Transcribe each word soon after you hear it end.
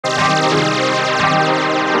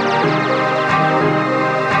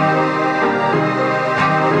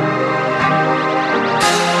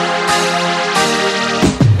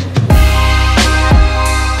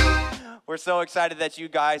so excited that you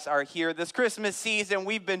guys are here. This Christmas season,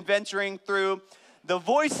 we've been venturing through the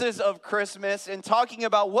voices of Christmas and talking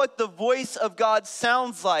about what the voice of God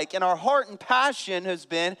sounds like. And our heart and passion has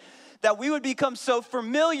been that we would become so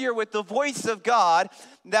familiar with the voice of God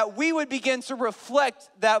that we would begin to reflect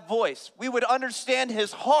that voice. We would understand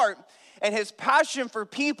his heart and his passion for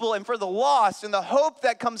people and for the lost and the hope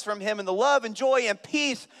that comes from him and the love and joy and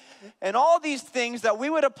peace and all these things, that we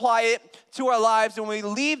would apply it to our lives and we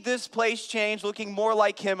leave this place changed, looking more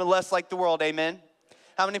like him and less like the world. Amen.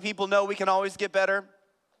 How many people know we can always get better?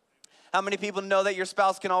 How many people know that your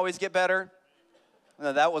spouse can always get better?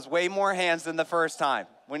 No, that was way more hands than the first time.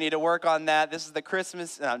 We need to work on that. This is the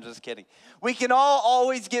Christmas. No, I'm just kidding. We can all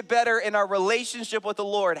always get better in our relationship with the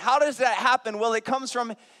Lord. How does that happen? Well, it comes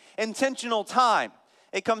from intentional time.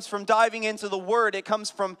 It comes from diving into the Word. It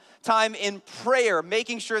comes from time in prayer,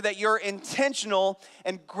 making sure that you're intentional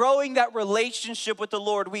and growing that relationship with the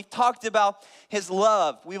Lord. We've talked about his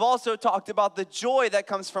love. We've also talked about the joy that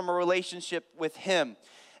comes from a relationship with him.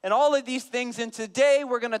 And all of these things, and today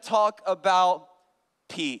we're going to talk about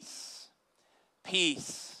peace.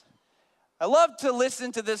 Peace. I love to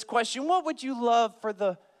listen to this question. What would you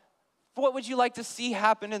like to see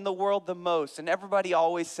happen in the world the most? And everybody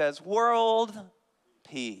always says, world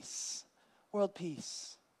peace. World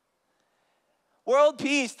peace. World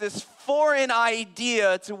peace, this foreign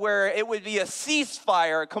idea to where it would be a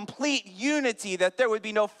ceasefire, a complete unity, that there would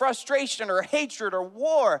be no frustration or hatred or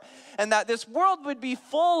war, and that this world would be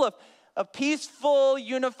full of peaceful,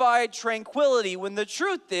 unified tranquility, when the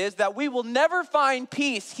truth is that we will never find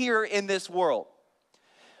peace here in this world.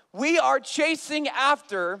 We are chasing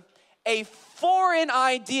after a foreign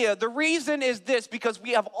idea. The reason is this: because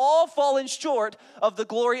we have all fallen short of the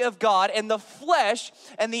glory of God, and the flesh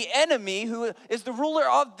and the enemy, who is the ruler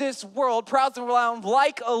of this world, prowls around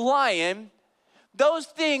like a lion. Those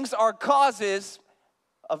things are causes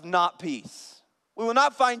of not peace. We will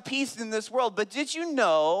not find peace in this world. But did you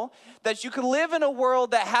know that you can live in a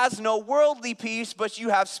world that has no worldly peace, but you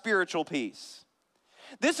have spiritual peace?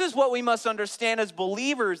 This is what we must understand as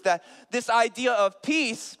believers, that this idea of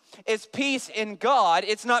peace is peace in God.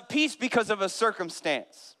 It's not peace because of a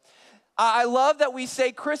circumstance. I love that we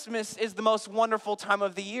say Christmas is the most wonderful time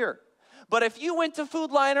of the year. But if you went to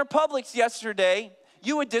Food Lion or Publix yesterday,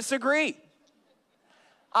 you would disagree.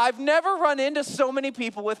 I've never run into so many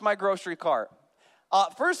people with my grocery cart.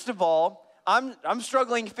 First of all, I'm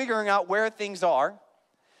struggling figuring out where things are.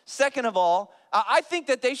 Second of all, I think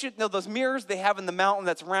that they should know those mirrors they have in the mountain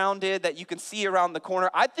that's rounded, that you can see around the corner.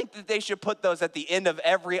 I think that they should put those at the end of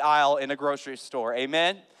every aisle in a grocery store.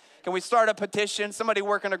 Amen? Can we start a petition? Somebody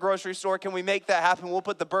work in a grocery store, can we make that happen? We'll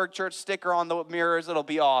put the Burg Church sticker on the mirrors. It'll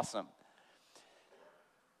be awesome.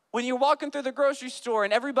 When you're walking through the grocery store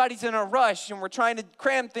and everybody's in a rush and we're trying to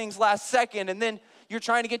cram things last second, and then you're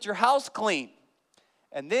trying to get your house clean.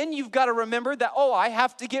 And then you've got to remember that, I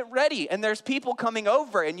have to get ready. And there's people coming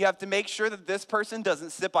over, and you have to make sure that this person doesn't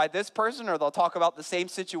sit by this person, or they'll talk about the same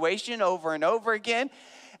situation over and over again.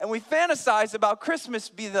 And we fantasize about Christmas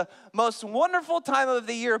be the most wonderful time of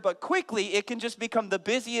the year, but quickly it can just become the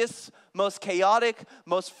busiest, most chaotic,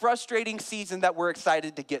 most frustrating season that we're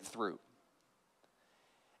excited to get through.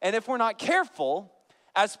 And if we're not careful,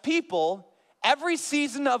 as people, every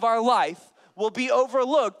season of our life will be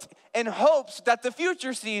overlooked in hopes that the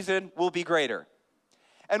future season will be greater.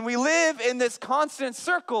 And we live in this constant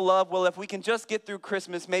circle of, well, if we can just get through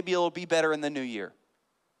Christmas, maybe it'll be better in the new year.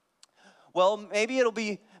 Well, maybe it'll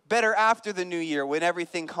be better after the new year when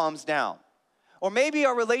everything calms down. Or maybe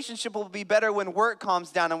our relationship will be better when work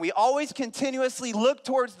calms down, and we always continuously look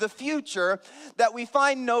towards the future, that we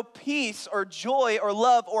find no peace or joy or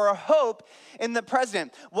love or hope in the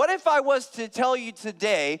present. What if I was to tell you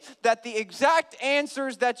today that the exact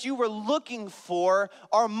answers that you were looking for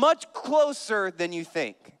are much closer than you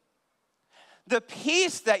think? The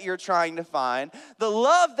peace that you're trying to find, the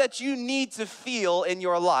love that you need to feel in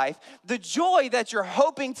your life, the joy that you're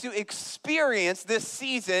hoping to experience this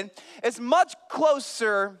season is much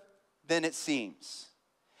closer than it seems.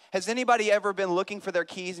 Has anybody ever been looking for their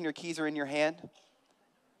keys and your keys are in your hand? Am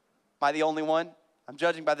I the only one? I'm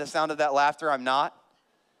judging by the sound of that laughter. I'm not.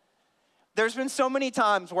 There's been so many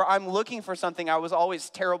times where I'm looking for something. I was always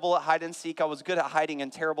terrible at hide and seek. I was good at hiding and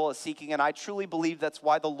terrible at seeking. And I truly believe that's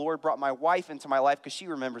why the Lord brought my wife into my life, because she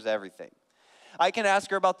remembers everything. I can ask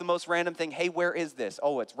her about the most random thing. Hey, where is this?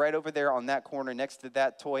 Oh, it's right over there on that corner next to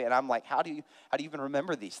that toy. And I'm like, how do you even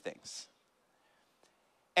remember these things?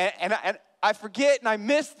 And I forget and I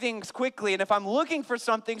miss things quickly. And if I'm looking for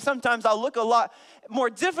something, sometimes I'll look a lot more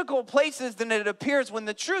difficult places than it appears, when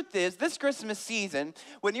the truth is, this Christmas season,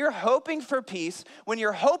 when you're hoping for peace, when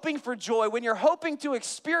you're hoping for joy, when you're hoping to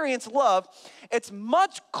experience love, it's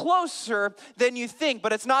much closer than you think.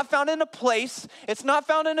 But it's not found in a place. It's not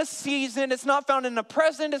found in a season. It's not found in a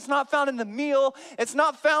present. It's not found in the meal. It's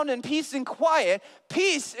not found in peace and quiet.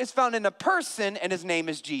 Peace is found in a person, and his name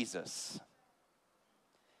is Jesus.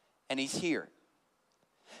 And he's here.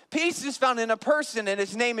 Peace is found in a person, and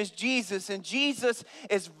his name is Jesus. And Jesus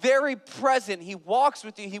is very present. He walks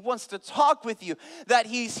with you. He wants to talk with you, that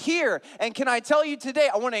he's here. And can I tell you today,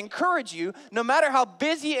 I want to encourage you, no matter how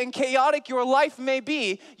busy and chaotic your life may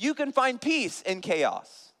be, you can find peace in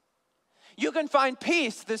chaos. You can find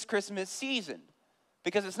peace this Christmas season.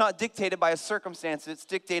 Because it's not dictated by a circumstance, it's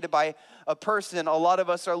dictated by a person. A lot of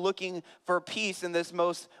us are looking for peace in this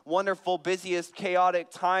most wonderful, busiest, chaotic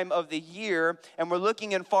time of the year. And we're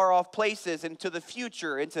looking in far off places, into the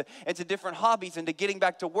future, into different hobbies, into getting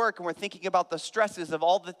back to work. And we're thinking about the stresses of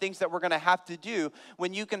all the things that we're going to have to do,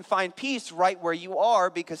 when you can find peace right where you are,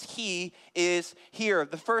 because he is here.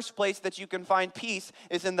 The first place that you can find peace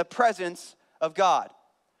is in the presence of God.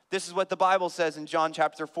 This is what the Bible says in John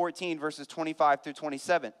chapter 14, verses 25 through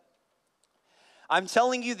 27. I'm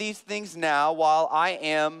telling you these things now while I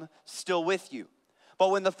am still with you.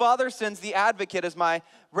 But when the Father sends the advocate as my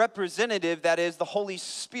representative, that is the Holy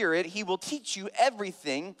Spirit, he will teach you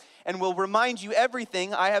everything and will remind you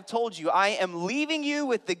everything I have told you. I am leaving you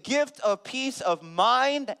with the gift of peace of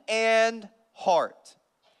mind and heart.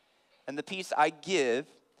 And the peace I give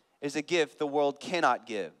is a gift the world cannot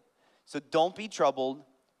give. So don't be troubled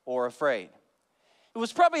or afraid. It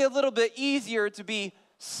was probably a little bit easier to be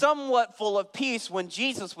somewhat full of peace when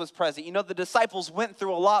Jesus was present. You know, the disciples went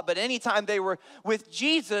through a lot, but anytime they were with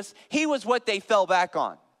Jesus, he was what they fell back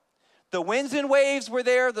on. The winds and waves were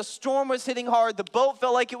there. The storm was hitting hard. The boat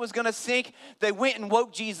felt like it was going to sink. They went and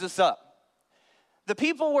woke Jesus up. The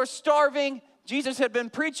people were starving. Jesus had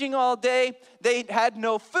been preaching all day. They had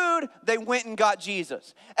no food. They went and got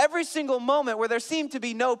Jesus. Every single moment where there seemed to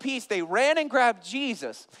be no peace, they ran and grabbed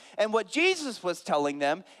Jesus. And what Jesus was telling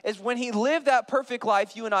them is, when he lived that perfect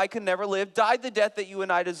life you and I could never live, died the death that you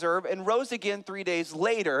and I deserve, and rose again 3 days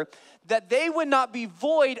later, that they would not be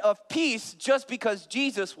void of peace just because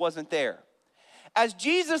Jesus wasn't there. As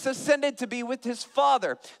Jesus ascended to be with his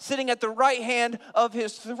Father, sitting at the right hand of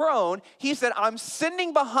his throne, he said, I'm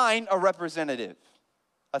sending behind a representative,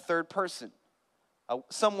 a third person,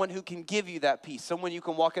 someone who can give you that peace, someone you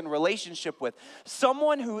can walk in relationship with,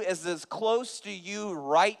 someone who is as close to you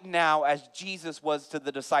right now as Jesus was to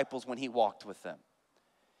the disciples when he walked with them.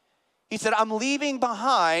 He said, I'm leaving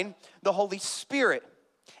behind the Holy Spirit,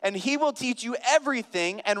 and he will teach you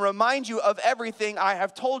everything and remind you of everything I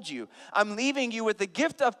have told you. I'm leaving you with the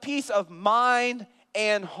gift of peace of mind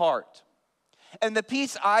and heart. And the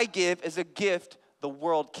peace I give is a gift the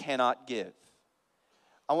world cannot give.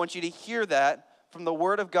 I want you to hear that from the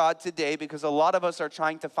Word of God today, because a lot of us are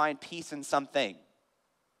trying to find peace in something.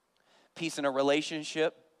 Peace in a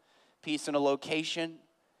relationship, peace in a location,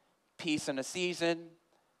 peace in a season,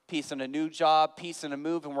 peace in a new job, peace in a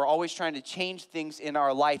move, and we're always trying to change things in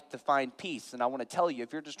our life to find peace. And I want to tell you,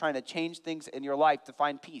 if you're just trying to change things in your life to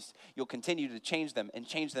find peace, you'll continue to change them and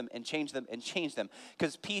change them and change them and change them,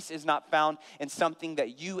 because peace is not found in something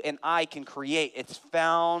that you and I can create. It's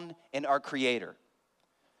found in our Creator.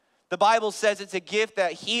 The Bible says it's a gift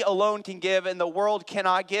that he alone can give and the world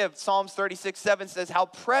cannot give. Psalms 36:7 says, how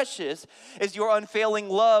precious is your unfailing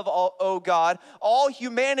love, O God. All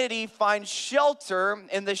humanity finds shelter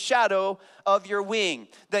in the shadow of your wing.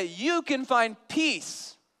 That you can find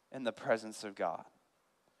peace in the presence of God.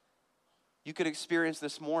 You could experience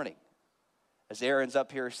this morning, as Aaron's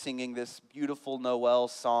up here singing this beautiful Noel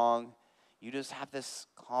song, you just have this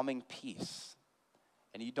calming peace.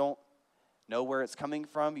 And you don't know where it's coming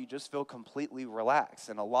from. You just feel completely relaxed.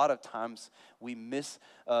 And a lot of times we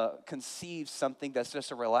misconceive something that's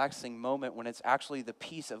just a relaxing moment when it's actually the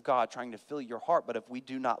peace of God trying to fill your heart. But if we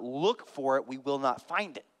do not look for it, we will not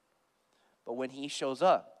find it. But when he shows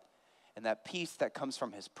up, and that peace that comes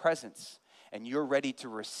from his presence, and you're ready to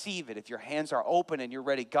receive it, if your hands are open and you're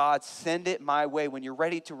ready, God, send it my way. When you're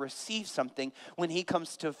ready to receive something, when he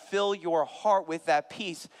comes to fill your heart with that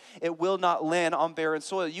peace, it will not land on barren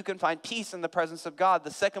soil. You can find peace in the presence of God.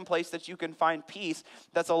 The second place that you can find peace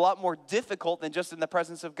that's a lot more difficult than just in the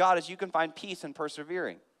presence of God is you can find peace in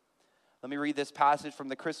persevering. Let me read this passage from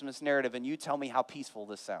the Christmas narrative, and you tell me how peaceful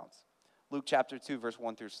this sounds. Luke chapter 2, verse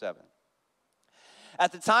 1 through 7.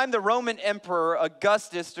 At the time, the Roman Emperor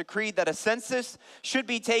Augustus decreed that a census should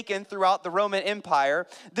be taken throughout the Roman Empire.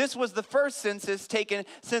 This was the first census taken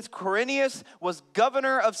since Quirinius was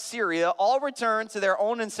governor of Syria. All returned to their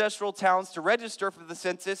own ancestral towns to register for the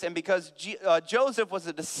census, and because Joseph was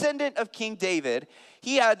a descendant of King David,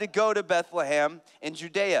 he had to go to Bethlehem in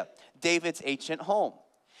Judea, David's ancient home.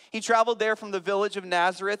 He traveled there from the village of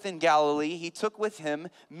Nazareth in Galilee. He took with him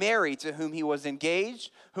Mary, to whom he was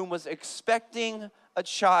engaged, whom was expecting a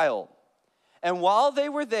child. And while they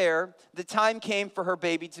were there, the time came for her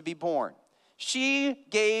baby to be born. She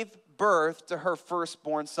gave birth to her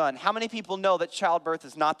firstborn son. How many people know that childbirth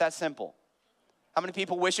is not that simple? How many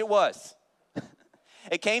people wish it was?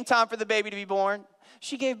 It came time for the baby to be born.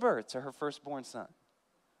 She gave birth to her firstborn son.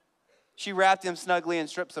 She wrapped him snugly in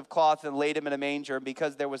strips of cloth and laid him in a manger,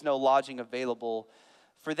 because there was no lodging available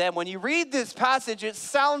for them. When you read this passage, it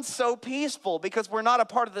sounds so peaceful because we're not a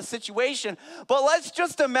part of the situation. But let's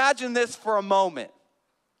just imagine this for a moment.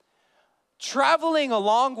 Traveling a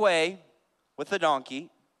long way with a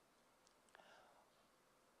donkey,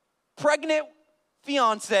 pregnant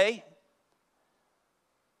fiance.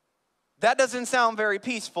 That doesn't sound very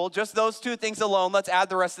peaceful. Just those two things alone. Let's add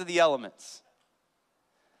the rest of the elements.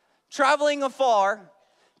 Traveling afar,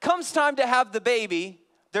 comes time to have the baby,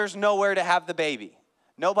 there's nowhere to have the baby.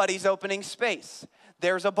 Nobody's opening space.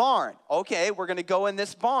 There's a barn. Okay, we're going to go in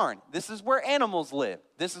this barn. This is where animals live.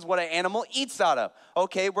 This is what an animal eats out of.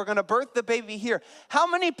 Okay, we're going to birth the baby here. How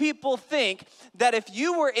many people think that if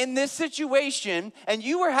you were in this situation and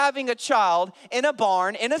you were having a child in a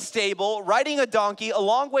barn, in a stable, riding a donkey, a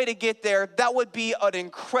long way to get there, that would be an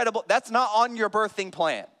incredible, that's not on your birthing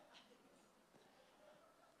plan.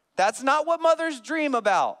 That's not what mothers dream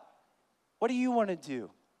about. What do you want to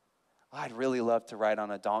do? I'd really love to ride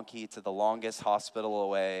on a donkey to the longest hospital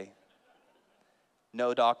away.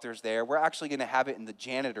 No doctors there. We're actually going to have it in the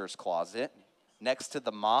janitor's closet next to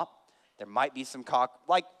the mop. There might be some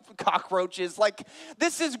cockroaches.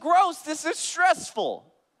 This is gross. This is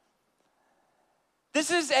stressful.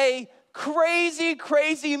 This is a crazy,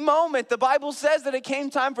 crazy moment. The Bible says that it came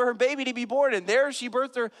time for her baby to be born, and there she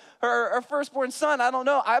birthed her firstborn son. I don't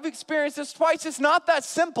know. I've experienced this twice. It's not that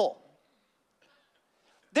simple.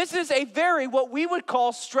 This is a very, what we would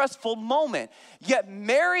call, stressful moment. Yet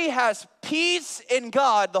Mary has peace in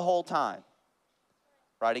God the whole time.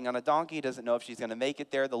 Riding on a donkey, doesn't know if she's going to make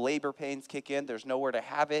it there. The labor pains kick in. There's nowhere to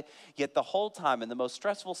have it. Yet the whole time, in the most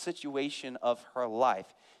stressful situation of her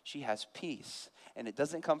life, she has peace. And it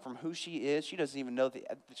doesn't come from who she is. She doesn't even know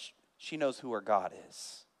she knows who her God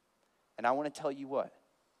is. And I want to tell you what.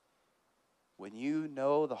 When you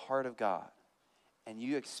know the heart of God and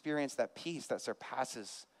you experience that peace that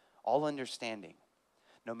surpasses all understanding,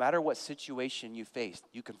 no matter what situation you face,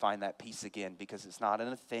 you can find that peace again, because it's not in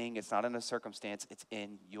a thing, it's not in a circumstance, it's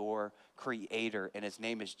in your Creator, and His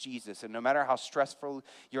name is Jesus. And no matter how stressful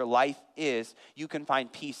your life is, you can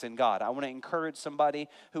find peace in God. I want to encourage somebody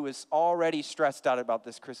who is already stressed out about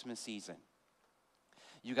this Christmas season.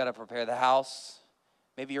 You got to prepare the house.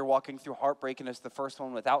 Maybe you're walking through heartbreak and it's the first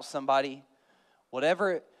one without somebody.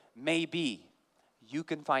 Whatever it may be, you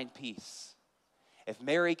can find peace. If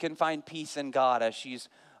Mary can find peace in God as she's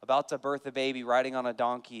about to birth a baby riding on a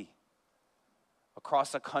donkey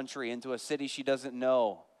across a country into a city she doesn't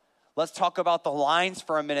know. Let's talk about the lines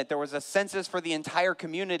for a minute. There was a census for the entire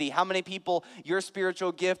community. How many people, your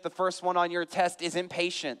spiritual gift, the first one on your test is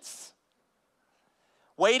impatience?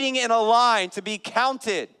 Waiting in a line to be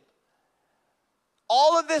counted.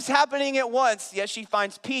 All of this happening at once, yet she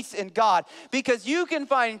finds peace in God, because you can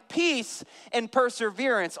find peace in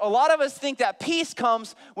perseverance. A lot of us think that peace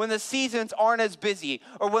comes when the seasons aren't as busy,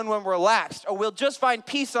 or when we're relaxed, or we'll just find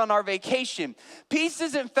peace on our vacation. Peace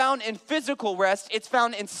isn't found in physical rest, it's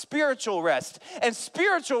found in spiritual rest. And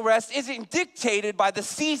spiritual rest isn't dictated by the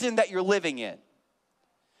season that you're living in.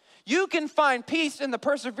 You can find peace in the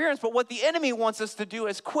perseverance, but what the enemy wants us to do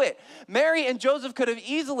is quit. Mary and Joseph could have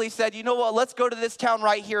easily said, you know what, let's go to this town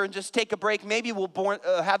right here and just take a break. Maybe we'll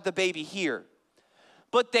have the baby here.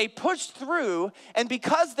 But they pushed through, and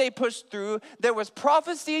because they pushed through, there was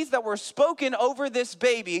prophecies that were spoken over this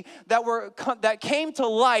baby that came to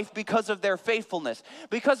life because of their faithfulness,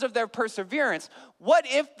 because of their perseverance. What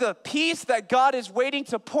if the peace that God is waiting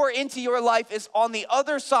to pour into your life is on the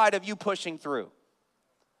other side of you pushing through?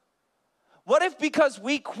 What if because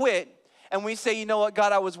we quit and we say, you know what,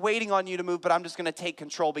 God, I was waiting on you to move, but I'm just going to take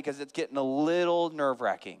control because it's getting a little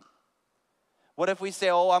nerve-wracking? What if we say,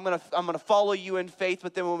 oh, I'm going to follow you in faith,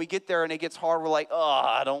 but then when we get there and it gets hard, we're like, oh,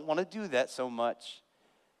 I don't want to do that so much.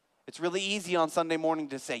 It's really easy on Sunday morning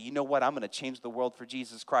to say, you know what, I'm going to change the world for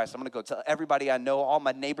Jesus Christ. I'm going to go tell everybody I know, all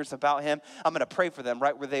my neighbors about him. I'm going to pray for them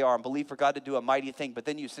right where they are and believe for God to do a mighty thing. But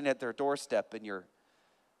then you sit at their doorstep and your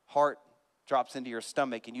heart drops into your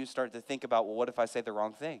stomach and you start to think about, well, what if I say the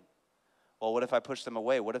wrong thing? Well, what if I push them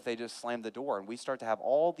away? What if they just slam the door? And we start to have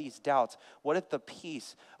all these doubts. What if the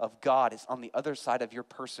peace of God is on the other side of your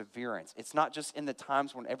perseverance? It's not just in the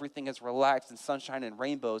times when everything is relaxed and sunshine and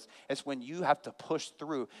rainbows. It's when you have to push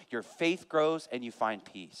through. Your faith grows and you find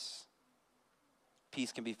peace.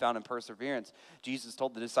 Peace can be found in perseverance. Jesus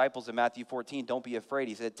told the disciples in Matthew 14, don't be afraid.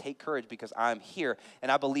 He said, take courage because I'm here.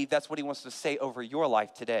 And I believe that's what he wants to say over your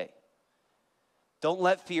life today. Don't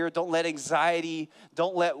let fear, don't let anxiety,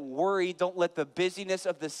 don't let worry, don't let the busyness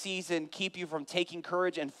of the season keep you from taking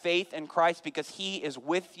courage and faith in Christ, because he is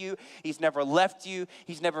with you. He's never left you.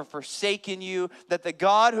 He's never forsaken you. That the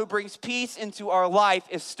God who brings peace into our life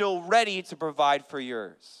is still ready to provide for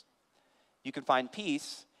yours. You can find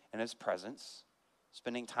peace in his presence.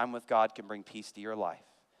 Spending time with God can bring peace to your life.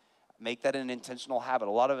 Make that an intentional habit.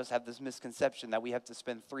 A lot of us have this misconception that we have to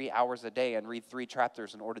spend 3 hours a day and read 3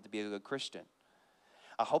 chapters in order to be a good Christian.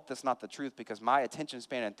 I hope that's not the truth, because my attention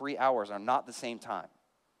span and 3 hours are not the same time.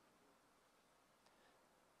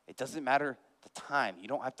 It doesn't matter the time. You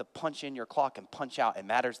don't have to punch in your clock and punch out. It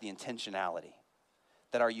matters the intentionality.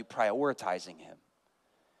 That are you prioritizing him?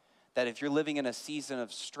 That if you're living in a season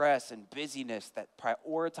of stress and busyness, that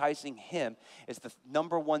prioritizing him is the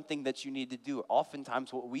number one thing that you need to do.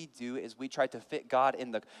 Oftentimes what we do is we try to fit God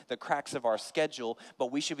in the cracks of our schedule,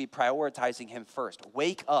 but we should be prioritizing him first.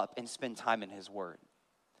 Wake up and spend time in his word.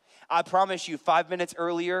 I promise you, 5 minutes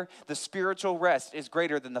earlier, the spiritual rest is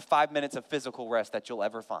greater than the 5 minutes of physical rest that you'll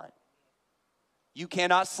ever find. You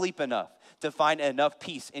cannot sleep enough to find enough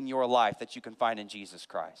peace in your life that you can find in Jesus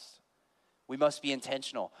Christ. We must be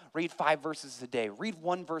intentional. Read 5 verses a day. Read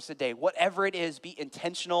 1 verse a day. Whatever it is, be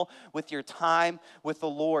intentional with your time with the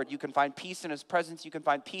Lord. You can find peace in his presence. You can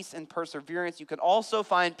find peace in perseverance. You can also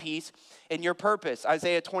find peace in your purpose.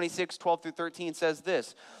 Isaiah 26, 12 through 13 says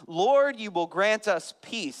this, Lord, you will grant us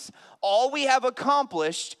peace. All we have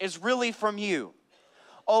accomplished is really from you.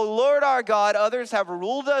 O Lord our God, others have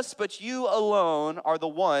ruled us, but you alone are the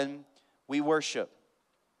one we worship.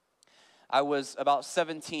 I was about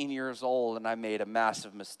 17 years old and I made a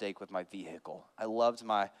massive mistake with my vehicle. I loved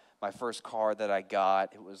my first car that I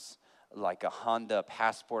got. It was like a Honda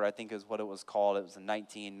Passport, I think is what it was called. It was in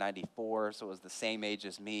 1994, so it was the same age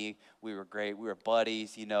as me. We were great. We were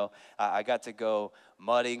buddies, you know. I got to go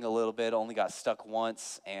mudding a little bit, only got stuck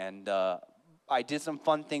once, and I did some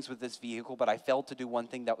fun things with this vehicle, but I failed to do one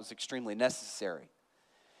thing that was extremely necessary.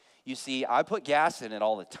 You see, I put gas in it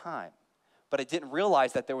all the time. But I didn't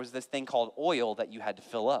realize that there was this thing called oil that you had to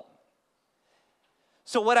fill up.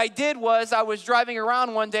 So what I did was I was driving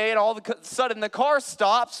around one day and all of a sudden the car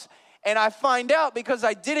stops and I find out because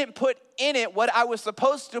I didn't put in it what I was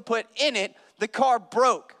supposed to put in it, the car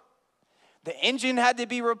broke. The engine had to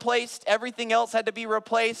be replaced. Everything else had to be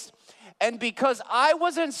replaced. And because I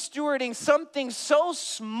wasn't stewarding something so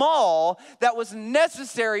small that was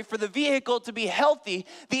necessary for the vehicle to be healthy,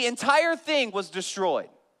 the entire thing was destroyed.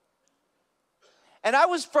 And I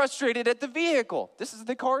was frustrated at the vehicle. This is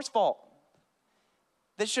the car's fault.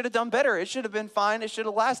 They should have done better. It should have been fine. It should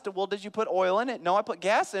have lasted. Well, did you put oil in it? No, I put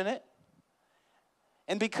gas in it.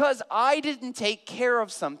 And because I didn't take care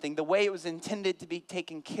of something the way it was intended to be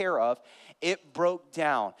taken care of, it broke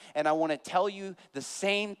down. And I want to tell you the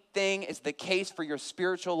same thing is the case for your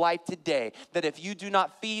spiritual life today. That if you do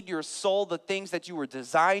not feed your soul the things that you were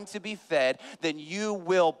designed to be fed, then you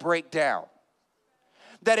will break down.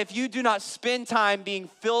 That if you do not spend time being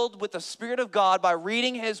filled with the Spirit of God by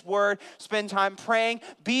reading his word, spend time praying,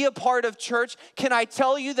 be a part of church, can I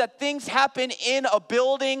tell you that things happen in a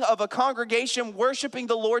building of a congregation worshiping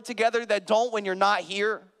the Lord together that don't when you're not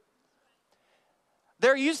here?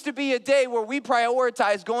 There used to be a day where we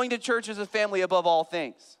prioritized going to church as a family above all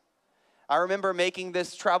things. I remember making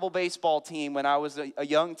this travel baseball team when I was a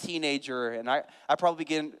young teenager, and I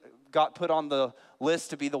probably got put on the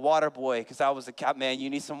list to be the water boy because I was a cat. Man, you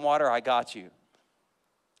need some water? I got you.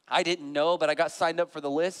 I didn't know, but I got signed up for the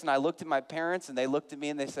list, and I looked at my parents, and they looked at me,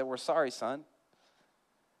 and they said, we're sorry, son.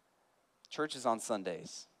 Church is on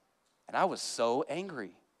Sundays. And I was so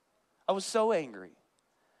angry. I was so angry.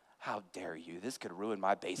 How dare you? This could ruin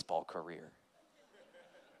my baseball career.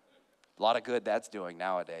 A lot of good that's doing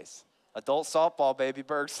nowadays. Adult softball, baby,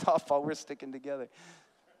 Burg softball, we're sticking together.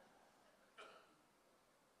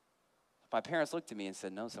 My parents looked at me and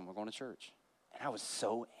said, no, son, we're going to church. And I was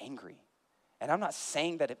so angry. And I'm not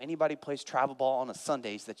saying that if anybody plays travel ball on a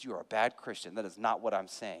Sundays that you are a bad Christian. That is not what I'm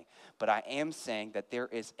saying. But I am saying that there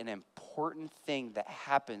is an important thing that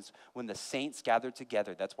happens when the saints gather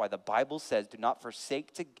together. That's why the Bible says, do not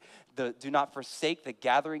forsake the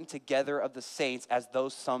gathering together of the saints as though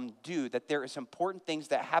some do. That there is important things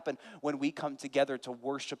that happen when we come together to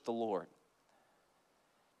worship the Lord.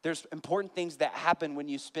 There's important things that happen when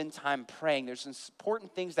you spend time praying. There's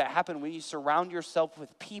important things that happen when you surround yourself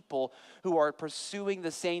with people who are pursuing the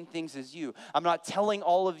same things as you. I'm not telling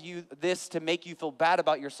all of you this to make you feel bad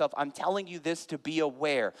about yourself. I'm telling you this to be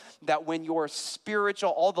aware that when your spiritual,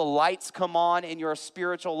 all the lights come on in your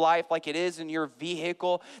spiritual life like it is in your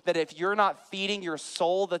vehicle, that if you're not feeding your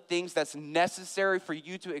soul the things that's necessary for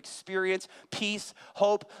you to experience peace,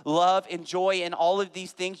 hope, love, and joy, and all of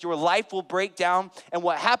these things, your life will break down. And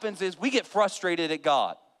what happens is we get frustrated at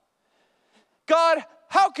God. God,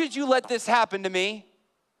 how could you let this happen to me?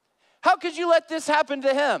 How could you let this happen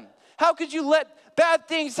to him? How could you let bad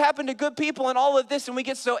things happen to good people and all of this? And we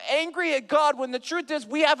get so angry at God when the truth is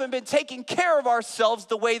we haven't been taking care of ourselves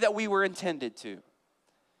the way that we were intended to.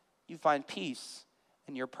 You find peace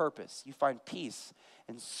in your purpose. You find peace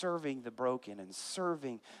in serving the broken and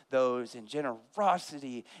serving those in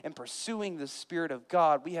generosity and pursuing the Spirit of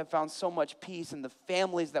God. We have found so much peace in the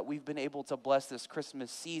families that we've been able to bless this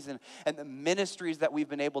Christmas season and the ministries that we've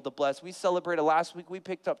been able to bless. We celebrated last week, we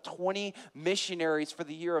picked up 20 missionaries for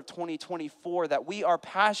the year of 2024 that we are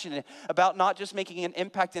passionate about not just making an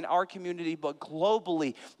impact in our community, but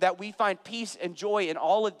globally, that we find peace and joy in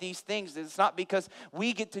all of these things. It's not because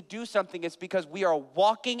we get to do something, it's because we are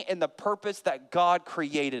walking in the purpose that God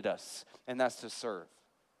created us, and that's to serve.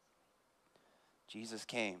 Jesus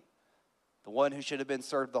came, the one who should have been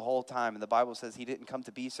served the whole time, and the Bible says he didn't come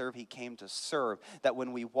to be served, he came to serve. That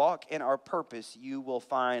when we walk in our purpose, you will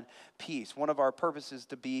find peace. One of our purposes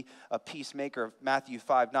to be a peacemaker. Matthew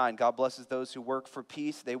 5:9, God blesses those who work for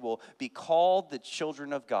peace. They will be called the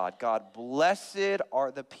children of God. God, blessed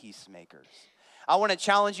are the peacemakers. I want to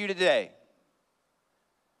challenge you today.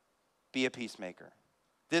 Be a peacemaker.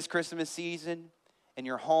 This Christmas season, in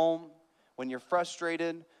your home, when you're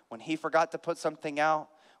frustrated, when he forgot to put something out,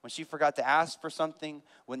 when she forgot to ask for something,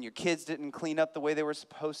 when your kids didn't clean up the way they were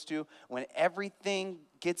supposed to, when everything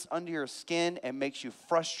gets under your skin and makes you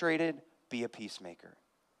frustrated, be a peacemaker.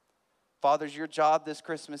 Fathers, your job this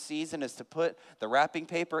Christmas season is to put the wrapping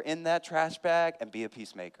paper in that trash bag and be a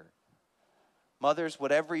peacemaker. Mothers,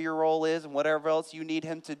 whatever your role is and whatever else you need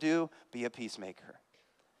him to do, be a peacemaker.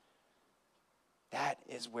 That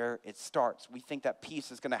is where it starts. We think that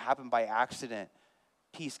peace is going to happen by accident.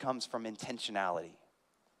 Peace comes from intentionality.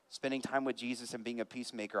 Spending time with Jesus and being a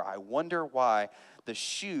peacemaker. I wonder why the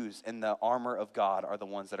shoes in the armor of God are the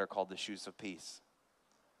ones that are called the shoes of peace.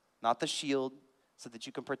 Not the shield so that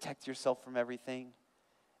you can protect yourself from everything.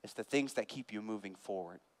 It's the things that keep you moving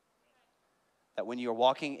forward. That when you're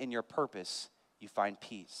walking in your purpose, you find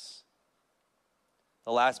peace.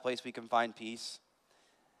 The last place we can find peace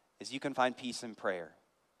is you can find peace in prayer.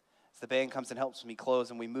 As the band comes and helps me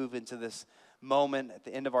close and we move into this moment at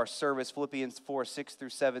the end of our service, Philippians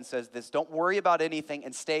 4:6-7 says this: don't worry about anything,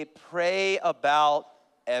 instead pray about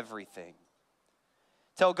everything.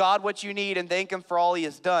 Tell God what you need and thank him for all he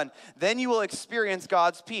has done. Then you will experience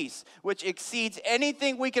God's peace, which exceeds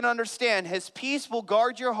anything we can understand. His peace will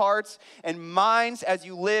guard your hearts and minds as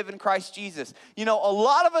you live in Christ Jesus. You know, a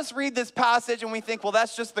lot of us read this passage and we think, well,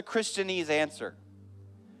 that's just the Christianese answer.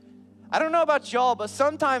 I don't know about y'all, but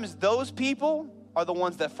sometimes those people are the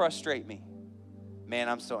ones that frustrate me. Man,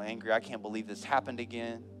 I'm so angry. I can't believe this happened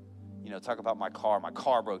again. You know, talk about my car. My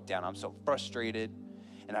car broke down. I'm so frustrated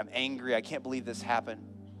and I'm angry. I can't believe this happened.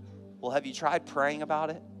 Well, have you tried praying about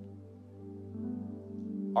it?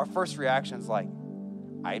 Our first reaction is like,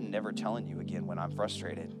 I'm never telling you again when I'm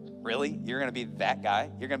frustrated. Really? You're going to be that guy?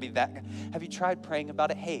 You're going to be that guy? Have you tried praying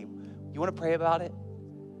about it? Hey, you want to pray about it?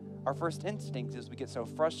 Our first instinct is we get so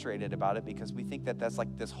frustrated about it because we think that that's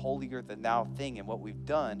like this holier than thou thing. And what we've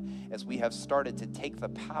done is we have started to take the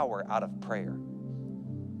power out of prayer.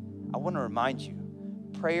 I want to remind you,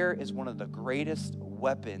 prayer is one of the greatest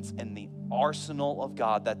weapons in the arsenal of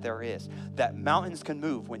God that there is. That mountains can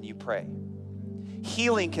move when you pray.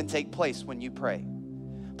 Healing can take place when you pray.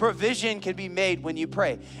 Provision can be made when you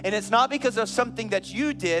pray. And it's not because of something that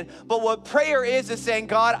you did, but what prayer is saying,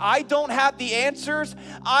 God, I don't have the answers.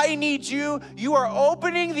 I need you. You are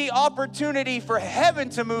opening the opportunity for heaven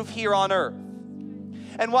to move here on earth.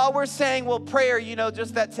 And while we're saying, well, prayer, you know,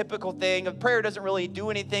 just that typical thing of prayer doesn't really do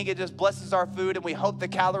anything. It just blesses our food and we hope the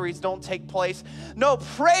calories don't take place. No,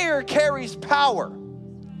 prayer carries power.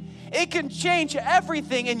 It can change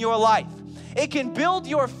everything in your life. It can build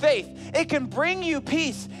your faith. It can bring you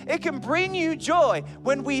peace. It can bring you joy.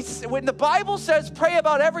 When the Bible says pray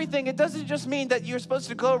about everything, it doesn't just mean that you're supposed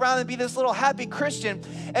to go around and be this little happy Christian.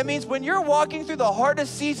 It means when you're walking through the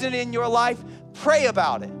hardest season in your life, pray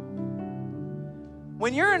about it.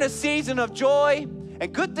 When you're in a season of joy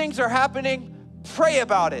and good things are happening, pray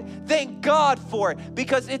about it. Thank God for it,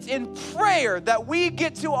 because it's in prayer that we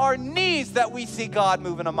get to our knees that we see God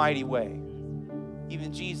move in a mighty way.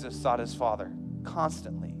 Even Jesus sought his Father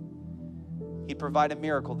constantly. He'd provide a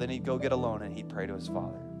miracle, then he'd go get alone and he'd pray to his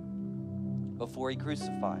Father. Before he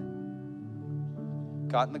crucified,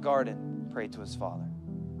 got in the garden, prayed to his Father.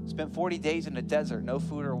 Spent 40 days in the desert, no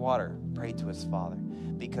food or water, prayed to his Father,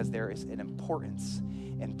 because there is an importance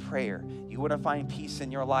in prayer. You want to find peace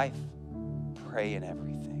in your life? Pray in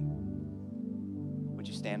everything. Would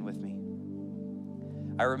you stand with me?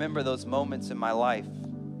 I remember those moments in my life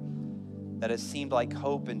that it seemed like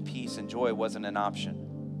hope and peace and joy wasn't an option.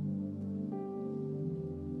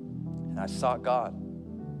 And I sought God.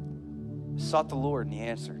 I sought the Lord, and he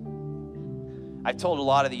answered. I've told a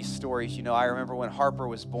lot of these stories. You know, I remember when Harper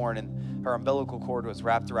was born and her umbilical cord was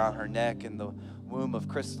wrapped around her neck in the womb of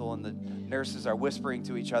Crystal, and the nurses are whispering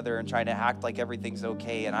to each other and trying to act like everything's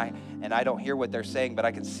okay, and I don't hear what they're saying, but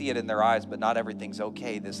I can see it in their eyes, but not everything's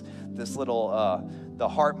okay. This little the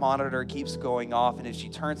heart monitor keeps going off, and if she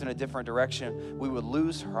turns in a different direction, we would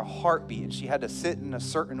lose her heartbeat, and she had to sit in a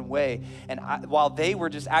certain way. And while they were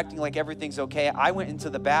just acting like everything's okay, I went into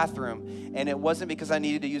the bathroom, and it wasn't because I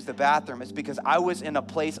needed to use the bathroom. It's because I was in a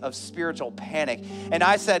place of spiritual panic. And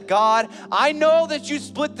I said, God, I know that you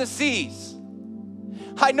split the seas.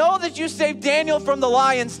 I know that you saved Daniel from the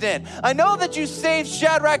lion's den. I know that you saved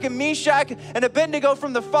Shadrach and Meshach and Abednego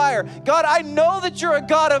from the fire. God, I know that you're a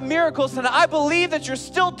God of miracles, and I believe that you're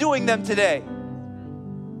still doing them today.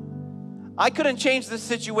 I couldn't change the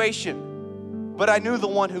situation, but I knew the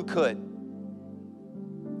one who could.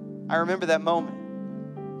 I remember that moment.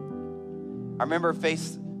 I remember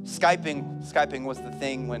Skyping. Skyping was the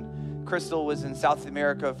thing when Crystal was in South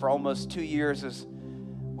America for almost 2 years.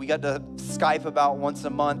 We got to Skype about once a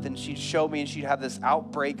month, and she'd show me, and she'd have this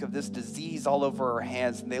outbreak of this disease all over her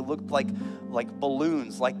hands, and they looked like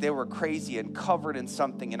balloons, like they were crazy and covered in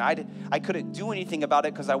something, and I couldn't do anything about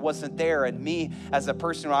it because I wasn't there. And me, as a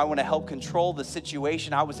person who I want to help control the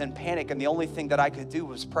situation, I was in panic, and the only thing that I could do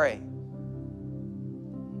was pray.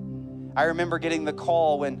 I remember getting the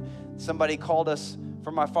call when somebody called us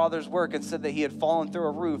from my father's work and said that he had fallen through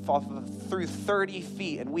a roof through 30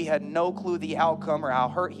 feet, and we had no clue the outcome or how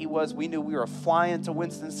hurt he was. We knew we were flying to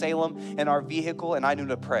Winston-Salem in our vehicle, and I knew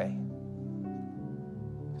to pray.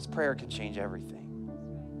 Because prayer can change everything.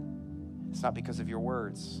 It's not because of your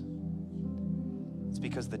words. It's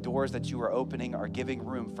because the doors that you are opening are giving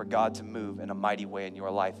room for God to move in a mighty way in your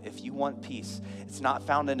life. If you want peace, it's not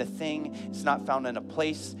found in a thing. It's not found in a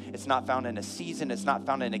place. It's not found in a season. It's not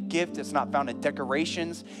found in a gift. It's not found in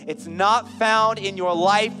decorations. It's not found in your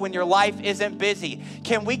life when your life isn't busy.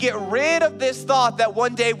 Can we get rid of this thought that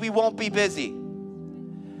one day we won't be busy?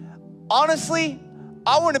 Honestly,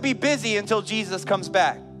 I want to be busy until Jesus comes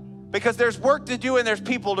back, because there's work to do and there's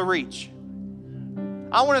people to reach.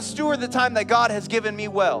 I want to steward the time that God has given me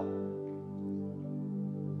well.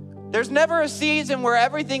 There's never a season where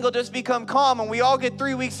everything will just become calm and we all get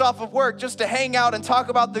 3 weeks off of work just to hang out and talk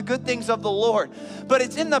about the good things of the Lord. But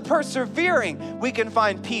it's in the persevering we can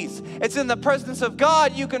find peace. It's in the presence of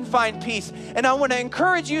God you can find peace. And I want to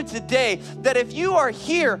encourage you today that if you are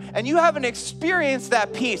here and you haven't experienced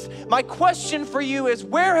that peace, my question for you is,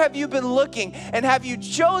 where have you been looking, and have you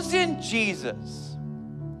chosen Jesus?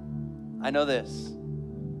 I know this.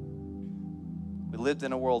 We lived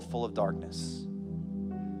in a world full of darkness.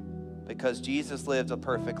 Because Jesus lived a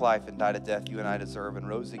perfect life and died a death you and I deserve and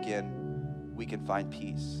rose again, we can find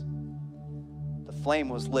peace. The flame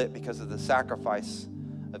was lit because of the sacrifice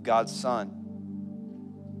of God's Son.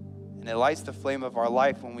 And it lights the flame of our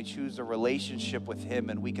life when we choose a relationship with Him,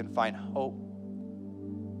 and we can find hope.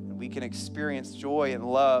 And we can experience joy and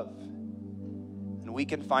love. And we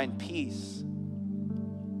can find peace.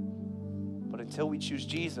 But until we choose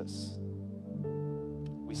Jesus,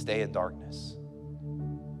 we stay in darkness.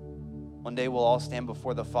 One day we'll all stand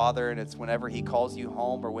before the Father, and it's whenever He calls you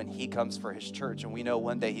home or when He comes for His church, and we know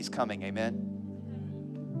one day He's coming, amen?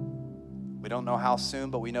 We don't know how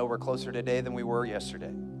soon, but we know we're closer today than we were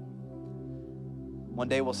yesterday. One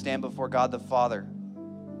day we'll stand before God the Father,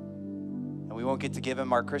 and we won't get to give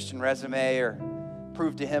Him our Christian resume or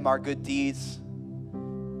prove to Him our good deeds,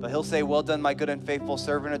 but He'll say, "Well done, my good and faithful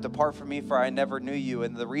servant, and depart from me, for I never knew you."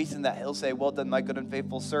 And the reason that He'll say, "Well done, my good and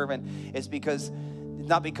faithful servant," is because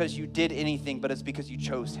not because you did anything, but it's because you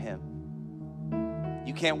chose Him.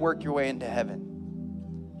 You can't work your way into heaven.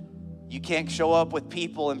 You can't show up with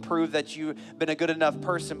people and prove that you've been a good enough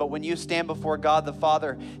person. But when you stand before God the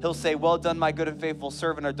Father, he'll say, well done, my good and faithful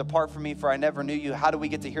servant, or depart from me, for I never knew you. How do we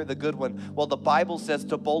get to hear the good one? Well, the Bible says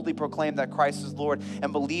to boldly proclaim that Christ is Lord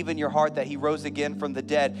and believe in your heart that he rose again from the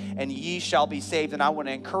dead, and ye shall be saved. And I want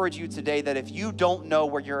to encourage you today that if you don't know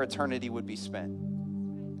where your eternity would be spent,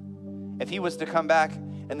 if he was to come back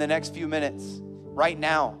in the next few minutes, right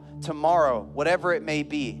now, tomorrow, whatever it may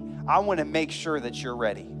be, I want to make sure that you're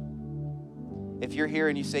ready. If you're here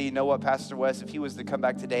and you say, you know what, Pastor Wes, if he was to come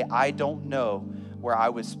back today, I don't know where I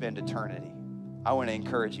would spend eternity. I want to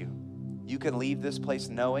encourage you. You can leave this place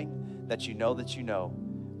knowing that you know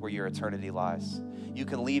where your eternity lies. You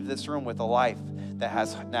can leave this room with a life that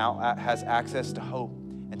has access to hope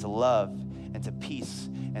and to love and to peace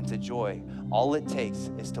and to joy. All it takes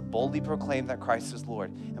is to boldly proclaim that Christ is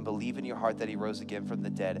Lord and believe in your heart that he rose again from the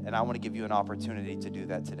dead. And I want to give you an opportunity to do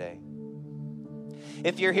that today.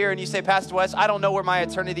 If you're here and you say, Pastor Wes, I don't know where my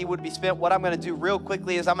eternity would be spent, what I'm going to do real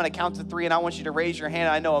quickly is I'm going to count to 3, and I want you to raise your hand.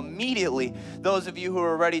 I know immediately those of you who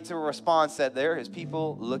are ready to respond said, there is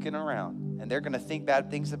people looking around, and they're going to think bad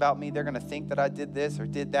things about me. They're going to think that I did this or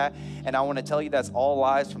did that, and I want to tell you that's all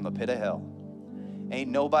lies from the pit of hell. Ain't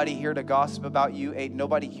nobody here to gossip about you. Ain't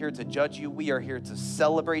nobody here to judge you. We are here to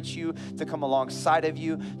celebrate you, to come alongside of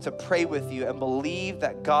you, to pray with you, and believe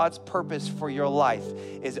that God's purpose for your life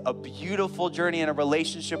is a beautiful journey in a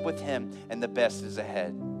relationship with him, and the best is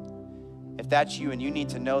ahead. If that's you and you need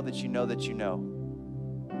to know that you know that you know,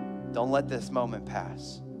 don't let this moment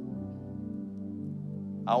pass.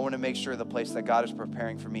 I want to make sure the place that God is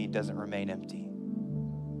preparing for me doesn't remain empty.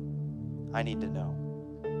 I need to know.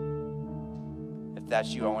 If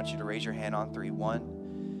that's you, I want you to raise your hand on 3.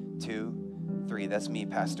 1, 2, 3. That's me,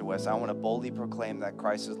 Pastor Wes. I want to boldly proclaim that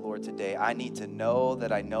Christ is Lord today. I need to know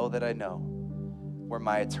that I know that I know where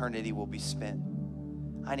my eternity will be spent.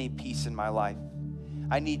 I need peace in my life.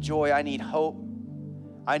 I need joy. I need hope.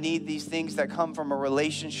 I need these things that come from a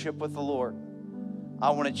relationship with the Lord.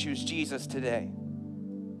 I want to choose Jesus today.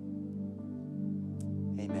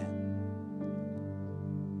 Amen.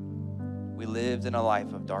 We lived in a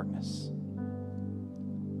life of darkness.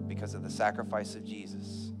 Because of the sacrifice of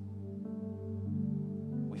Jesus,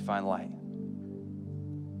 we find light.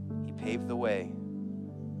 He paved the way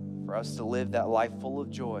for us to live that life full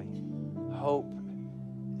of joy, hope,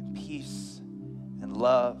 and peace, and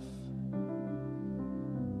love.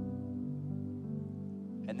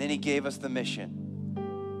 And then he gave us the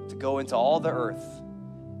mission to go into all the earth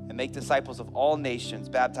and make disciples of all nations,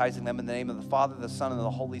 baptizing them in the name of the Father, the Son, and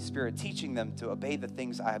the Holy Spirit, teaching them to obey the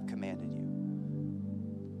things I have commanded you.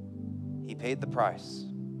 He paid the price,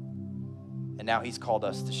 and now he's called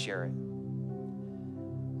us to share it.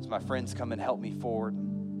 As my friends come and help me forward,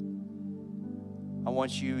 I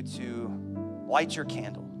want you to light your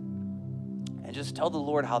candle and just tell the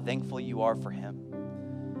Lord how thankful you are for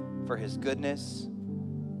him, for his goodness,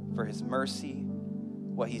 for his mercy,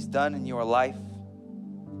 what he's done in your life.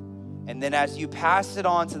 And then as you pass it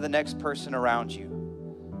on to the next person around you,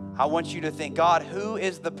 I want you to think, God, who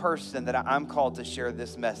is the person that I'm called to share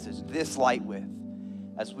this message, this light with,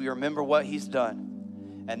 as we remember what he's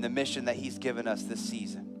done and the mission that he's given us this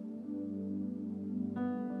season.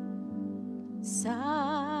 Silent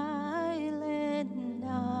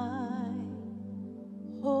night,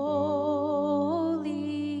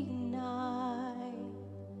 holy night,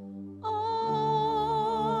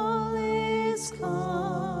 all is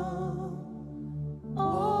calm,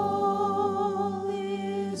 all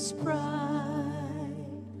is bright,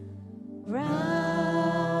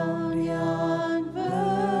 round yon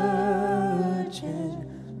virgin,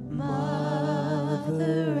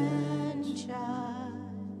 mother and child.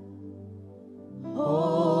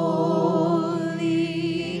 Holy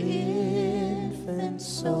infant,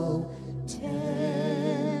 so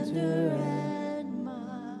tender and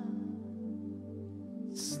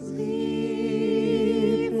mild,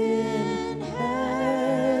 sleep in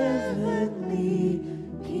heavenly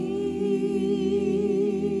peace.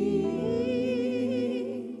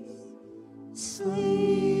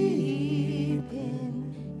 Sleep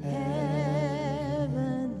in heavenly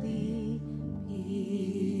peace.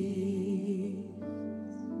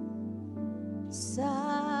 Silent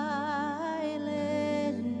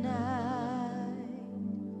night,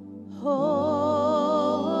 holy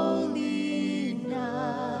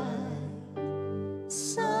night,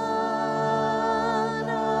 Son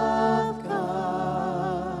of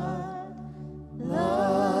God,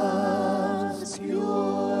 love's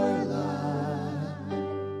pure light,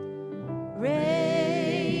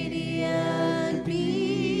 radiant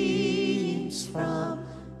beams from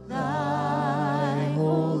thy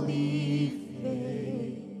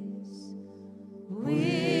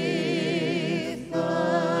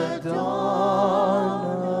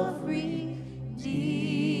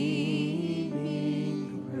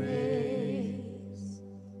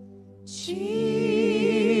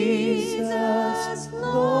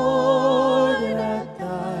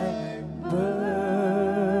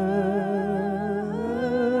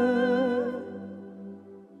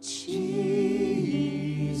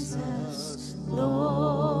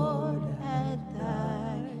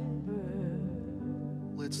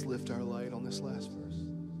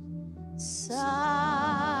silent.